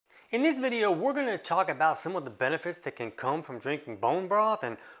In this video, we're going to talk about some of the benefits that can come from drinking bone broth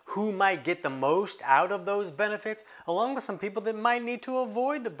and who might get the most out of those benefits, along with some people that might need to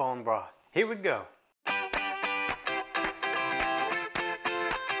avoid the bone broth. Here we go.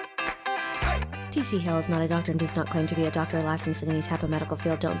 T.C. Hale is not a doctor and does not claim to be a doctor or licensed in any type of medical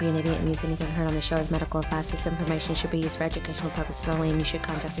field. Don't be an idiot and use anything heard on the show as medical advice. This information should be used for educational purposes only, and you should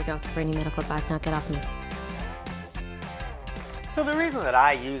contact your doctor for any medical advice. Now get off me. So the reason that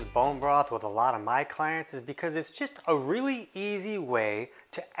I use bone broth with a lot of my clients is because it's just a really easy way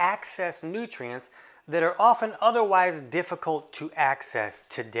to access nutrients that are often otherwise difficult to access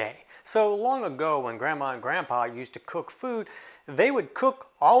today. So long ago, when Grandma and Grandpa used to cook food, they would cook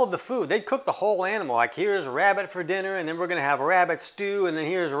all of the food. They'd cook the whole animal. Like, here's rabbit for dinner, and then we're going to have rabbit stew, and then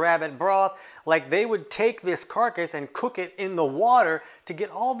here's rabbit broth. Like, they would take this carcass and cook it in the water to get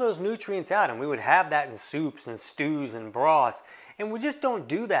all those nutrients out, and we would have that in soups and stews and broths. And we just don't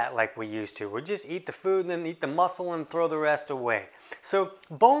do that like we used to. We just eat the food and then eat the muscle and throw the rest away. So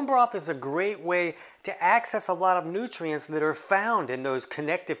bone broth is a great way to access a lot of nutrients that are found in those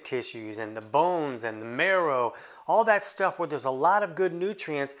connective tissues and the bones and the marrow, all that stuff where there's a lot of good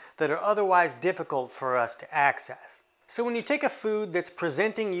nutrients that are otherwise difficult for us to access. So when you take a food that's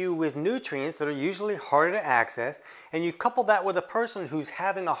presenting you with nutrients that are usually harder to access, and you couple that with a person who's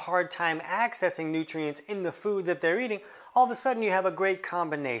having a hard time accessing nutrients in the food that they're eating, all of a sudden you have a great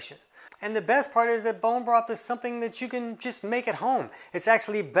combination. And the best part is that bone broth is something that you can just make at home. It's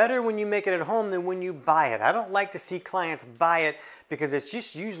actually better when you make it at home than when you buy it. I don't like to see clients buy it because it's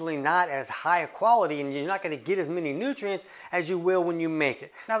just usually not as high a quality and you're not going to get as many nutrients as you will when you make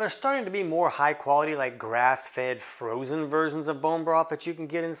it. Now there's starting to be more high quality, like grass-fed frozen versions of bone broth that you can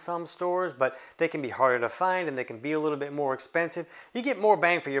get in some stores, but they can be harder to find and they can be a little bit more expensive. You get more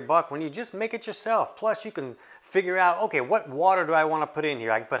bang for your buck when you just make it yourself. Plus you can figure out, okay, what water do I want to put in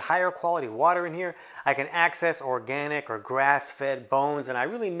here? I can put higher quality water in here. I can access organic or grass-fed bones, and I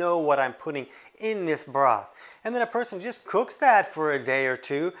really know what I'm putting in this broth. And then a person just cooks that for a day or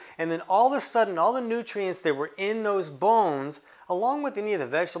two, and then all of a sudden all the nutrients that were in those bones, along with any of the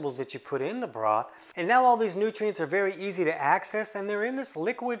vegetables that you put in the broth, and now all these nutrients are very easy to access, and they're in this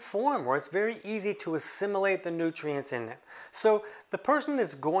liquid form where it's very easy to assimilate the nutrients in them. So the person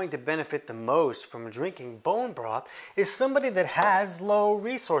that's going to benefit the most from drinking bone broth is somebody that has low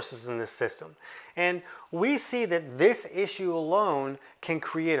resources in the system. And we see that this issue alone can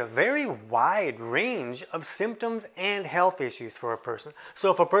create a very wide range of symptoms and health issues for a person.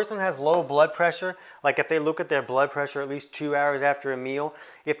 So if a person has low blood pressure, like if they look at their blood pressure at least 2 hours after a meal,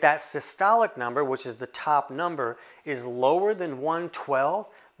 if that systolic number, which is the top number, is lower than 112,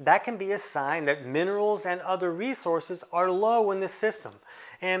 that can be a sign that minerals and other resources are low in the system.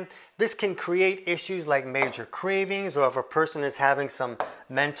 And this can create issues like major cravings, or if a person is having some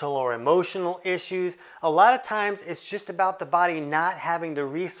mental or emotional issues. A lot of times it's just about the body not having the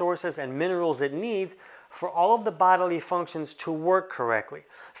resources and minerals it needs for all of the bodily functions to work correctly.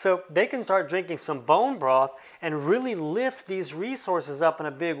 So they can start drinking some bone broth and really lift these resources up in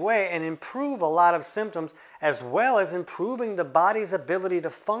a big way and improve a lot of symptoms, as well as improving the body's ability to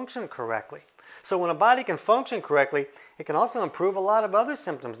function correctly. So when a body can function correctly, it can also improve a lot of other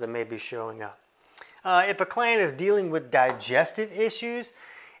symptoms that may be showing up. If a client is dealing with digestive issues,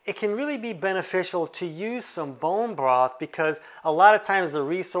 it can really be beneficial to use some bone broth because a lot of times the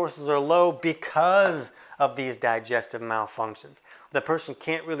resources are low because of these digestive malfunctions. The person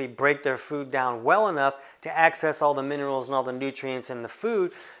can't really break their food down well enough to access all the minerals and all the nutrients in the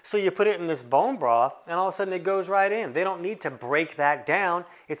food, so you put it in this bone broth and all of a sudden it goes right in. They don't need to break that down.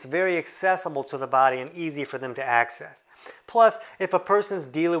 It's very accessible to the body and easy for them to access. Plus, if a person's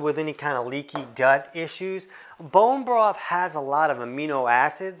dealing with any kind of leaky gut issues, bone broth has a lot of amino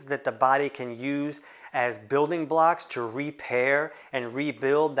acids that the body can use as building blocks to repair and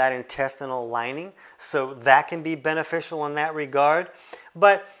rebuild that intestinal lining. So that can be beneficial in that regard.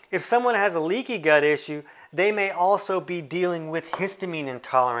 But if someone has a leaky gut issue, they may also be dealing with histamine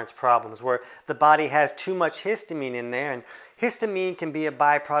intolerance problems where the body has too much histamine in there, and histamine can be a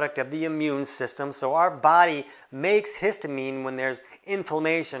byproduct of the immune system. So our body makes histamine when there's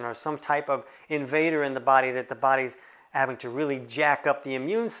inflammation or some type of invader in the body that the body's having to really jack up the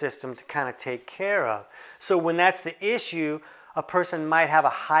immune system to kind of take care of. So when that's the issue, a person might have a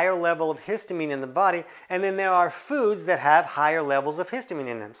higher level of histamine in the body, and then there are foods that have higher levels of histamine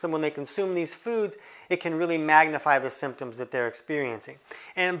in them. So when they consume these foods, it can really magnify the symptoms that they're experiencing.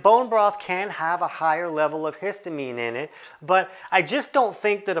 And bone broth can have a higher level of histamine in it, but I just don't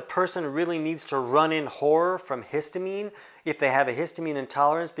think that a person really needs to run in horror from histamine if they have a histamine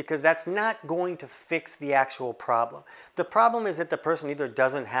intolerance, because that's not going to fix the actual problem. The problem is that the person either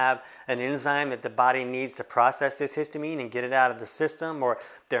doesn't have an enzyme that the body needs to process this histamine and get it out of the system, or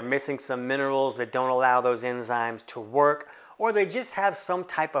they're missing some minerals that don't allow those enzymes to work, or they just have some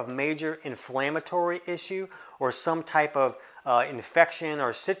type of major inflammatory issue or some type of infection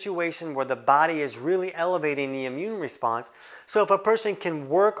or situation where the body is really elevating the immune response. So if a person can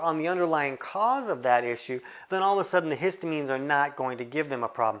work on the underlying cause of that issue, then all of a sudden the histamines are not going to give them a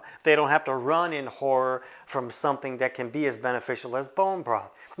problem. They don't have to run in horror from something that can be as beneficial as bone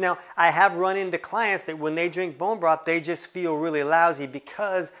broth. Now, I have run into clients that when they drink bone broth, they just feel really lousy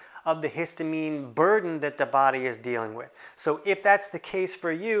because of the histamine burden that the body is dealing with. So if that's the case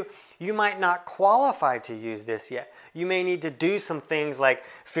for you, you might not qualify to use this yet. You may need to do some things like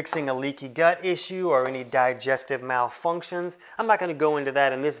fixing a leaky gut issue or any digestive malfunctions. I'm not going to go into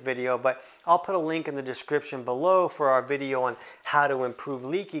that in this video, but I'll put a link in the description below for our video on how to improve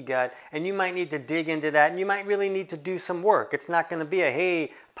leaky gut, and you might need to dig into that, and you might really need to do some work. It's not going to be a,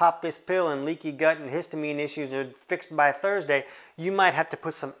 hey, pop this pill and leaky gut and histamine issues are fixed by Thursday. You might have to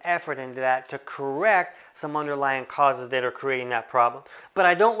put some effort into that to correct some underlying causes that are creating that problem. But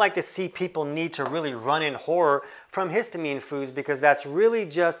I don't like to see people need to really run in horror from histamine foods, because that's really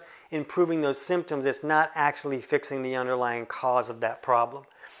just improving those symptoms. It's not actually fixing the underlying cause of that problem.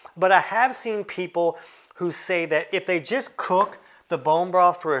 But I have seen people who say that if they just cook the bone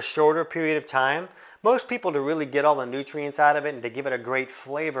broth for a shorter period of time, most people, to really get all the nutrients out of it and to give it a great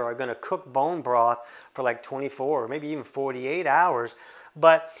flavor, are going to cook bone broth for like 24 or maybe even 48 hours.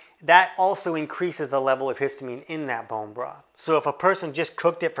 But that also increases the level of histamine in that bone broth. So if a person just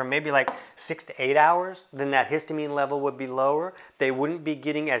cooked it for maybe like 6 to 8 hours, then that histamine level would be lower. They wouldn't be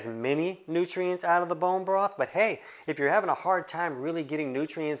getting as many nutrients out of the bone broth. But hey, if you're having a hard time really getting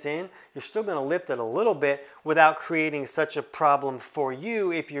nutrients in, you're still going to lift it a little bit without creating such a problem for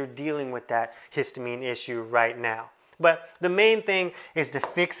you if you're dealing with that histamine issue right now. But the main thing is to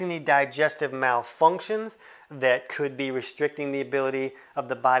fix any digestive malfunctions that could be restricting the ability of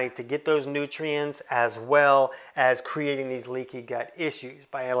the body to get those nutrients, as well as creating these leaky gut issues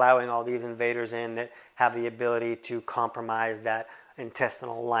by allowing all these invaders in that have the ability to compromise that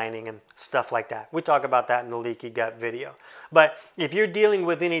intestinal lining and stuff like that. We talk about that in the leaky gut video. But if you're dealing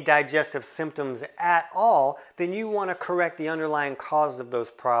with any digestive symptoms at all, then you want to correct the underlying causes of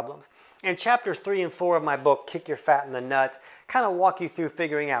those problems. And chapters 3 and 4 of my book, Kick Your Fat in the Nuts, kind of walk you through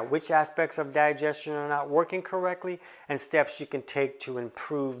figuring out which aspects of digestion are not working correctly and steps you can take to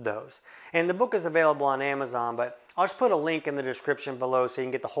improve those. And the book is available on Amazon, but I'll just put a link in the description below so you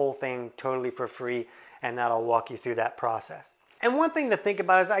can get the whole thing totally for free, and that'll walk you through that process. And one thing to think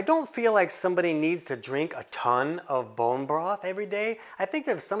about is I don't feel like somebody needs to drink a ton of bone broth every day. I think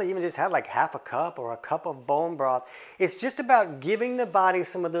that if somebody even just had like half a cup or a cup of bone broth, it's just about giving the body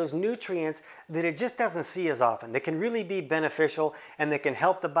some of those nutrients that it just doesn't see as often, that can really be beneficial and that can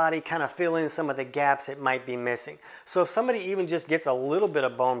help the body kind of fill in some of the gaps it might be missing. So if somebody even just gets a little bit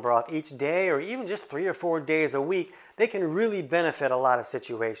of bone broth each day, or even just 3 or 4 days a week, they can really benefit a lot of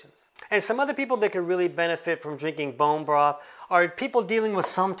situations. And some other people that can really benefit from drinking bone broth are people dealing with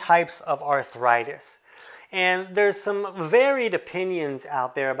some types of arthritis. And there's some varied opinions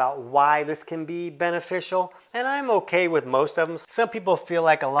out there about why this can be beneficial, and I'm okay with most of them. Some people feel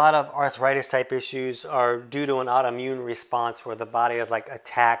like a lot of arthritis type issues are due to an autoimmune response where the body is like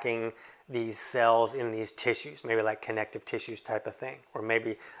attacking these cells in these tissues, maybe like connective tissues type of thing. Or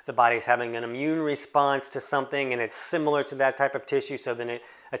maybe the body's having an immune response to something and it's similar to that type of tissue, so then it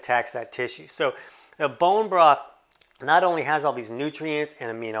attacks that tissue. So the bone broth not only has all these nutrients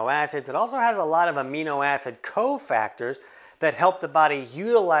and amino acids, it also has a lot of amino acid cofactors that help the body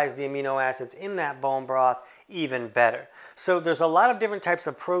utilize the amino acids in that bone broth even better. So there's a lot of different types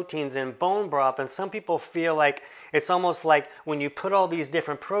of proteins in bone broth, and some people feel like it's almost like when you put all these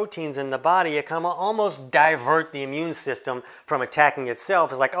different proteins in the body, it can almost divert the immune system from attacking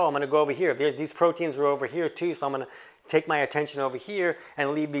itself. It's like, oh, I'm going to go over here. These proteins are over here too, so I'm going to take my attention over here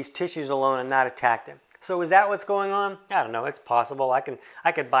and leave these tissues alone and not attack them. So is that what's going on? I don't know. It's possible. I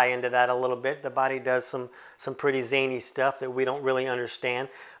could buy into that a little bit. The body does some pretty zany stuff that we don't really understand.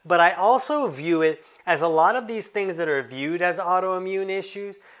 But I also view it as a lot of these things that are viewed as autoimmune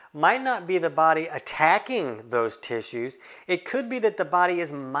issues might not be the body attacking those tissues. It could be that the body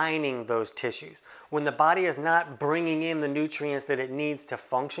is mining those tissues. When the body is not bringing in the nutrients that it needs to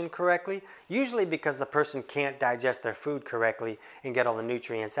function correctly, usually because the person can't digest their food correctly and get all the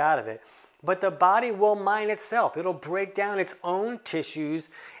nutrients out of it, but the body will mine itself. It'll break down its own tissues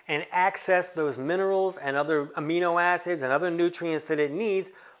and access those minerals and other amino acids and other nutrients that it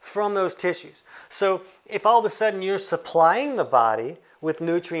needs from those tissues. So if all of a sudden you're supplying the body with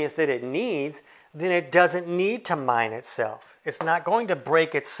nutrients that it needs, then it doesn't need to mine itself. It's not going to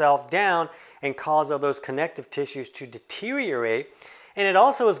break itself down and cause all those connective tissues to deteriorate. And it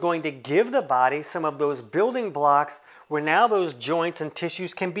also is going to give the body some of those building blocks where now those joints and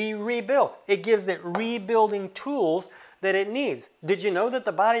tissues can be rebuilt. It gives it rebuilding tools that it needs. Did you know that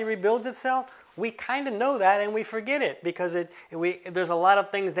the body rebuilds itself? We kind of know that and we forget it because there's a lot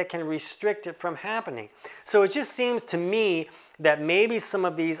of things that can restrict it from happening. So it just seems to me that maybe some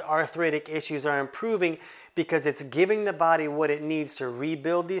of these arthritic issues are improving because it's giving the body what it needs to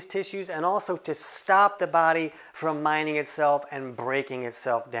rebuild these tissues and also to stop the body from mining itself and breaking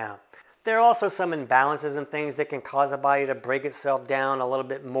itself down. There are also some imbalances and things that can cause a body to break itself down a little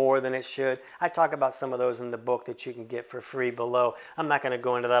bit more than it should. I talk about some of those in the book that you can get for free below. I'm not going to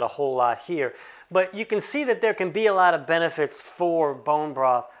go into that a whole lot here. But you can see that there can be a lot of benefits for bone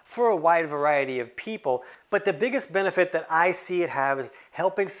broth for a wide variety of people. But the biggest benefit that I see it have is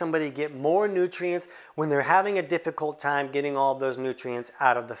helping somebody get more nutrients when they're having a difficult time getting all of those nutrients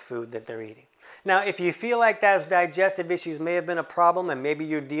out of the food that they're eating. Now, if you feel like those digestive issues may have been a problem and maybe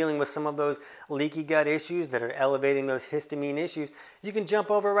you're dealing with some of those leaky gut issues that are elevating those histamine issues, you can jump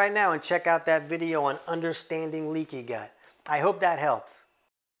over right now and check out that video on understanding leaky gut. I hope that helps.